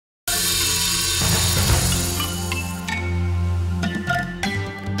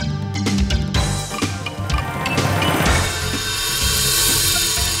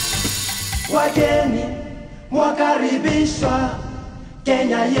Wakaribishwa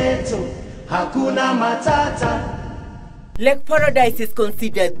Kenya yetu, hakuna matata. Lake Paradise is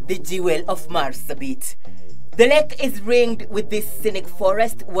considered the jewel of Marsabit. The lake is ringed with this scenic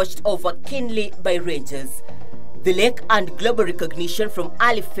forest watched over keenly by rangers. The lake earned global recognition from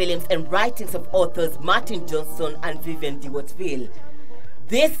early films and writings of authors Martin Johnson and Vivian de Watteville.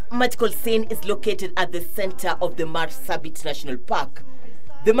 This magical scene is located at the center of the Marsabit National Park.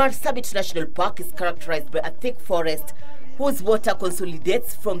 The Marsabit National Park is characterized by a thick forest whose water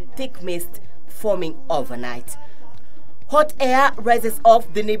consolidates from thick mist forming overnight. Hot air rises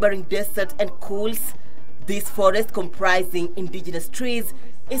off the neighboring desert and cools. This forest, comprising indigenous trees,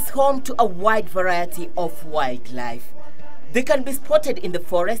 is home to a wide variety of wildlife. They can be spotted in the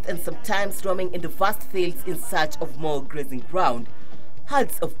forest and sometimes roaming in the vast fields in search of more grazing ground.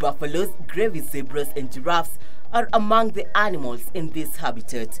 Herds of buffaloes, gravy zebras and giraffes are among the animals in this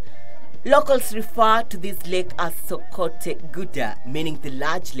habitat. Locals refer to this lake as Sokote Guda, meaning the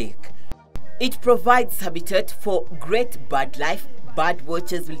large lake. It provides habitat for great bird life. Bird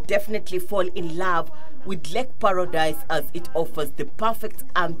watchers will definitely fall in love with Lake Paradise as it offers the perfect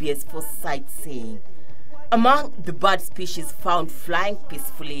ambience for sightseeing. Among the bird species found flying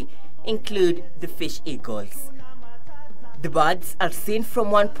peacefully include the fish eagles. The birds are seen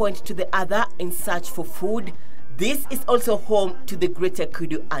from one point to the other in search for food. This is also home to the greater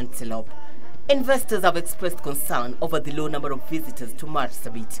kudu antelope. Investors have expressed concern over the low number of visitors to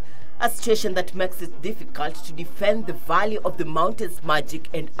Marsabit, a situation that makes it difficult to defend the value of the mountain's magic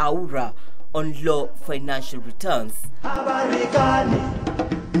and aura on low financial returns.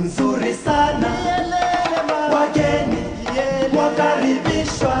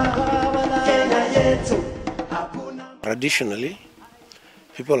 Traditionally,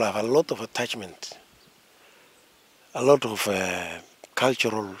 people have a lot of attachment, a lot of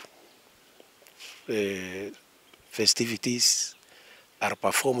cultural festivities are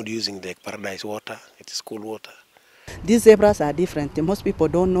performed using the Paradise water. It is cool water. These zebras are different. Most people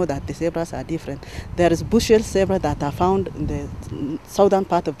don't know that the zebras are different. There is bushel zebra that are found in the southern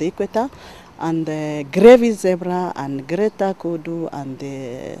part of the equator, and the gravy zebra and greater kudu and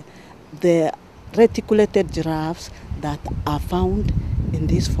the reticulated giraffes that are found in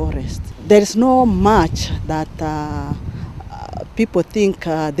this forest. There is no much that people think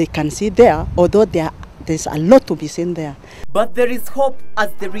they can see there, although there's a lot to be seen there. But there is hope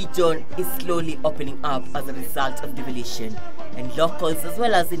as the region is slowly opening up as a result of devolution, and locals as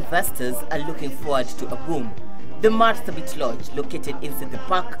well as investors are looking forward to a boom. The Marsabit Lodge, located inside the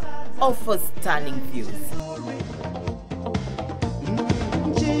park, offers stunning views.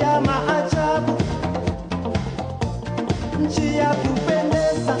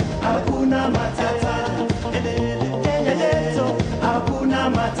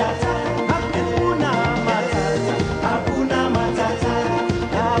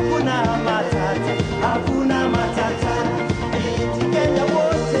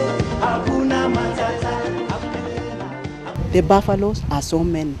 The buffaloes are so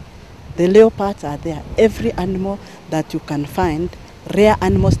many. The leopards are there. Every animal that you can find, rare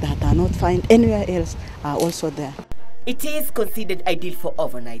animals that are not found anywhere else, are also there. It is considered ideal for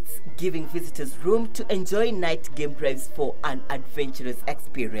overnights, giving visitors room to enjoy night game drives for an adventurous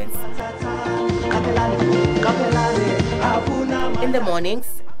experience. In the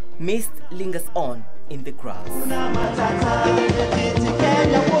mornings, mist lingers on in the grass.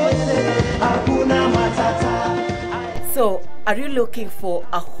 So, are you looking for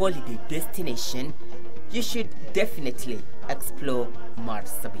a holiday destination? You should definitely explore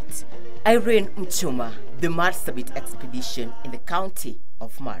Marsabit. Irene Muchuma, the Marsabit Expedition in the county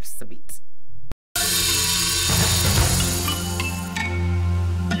of Marsabit.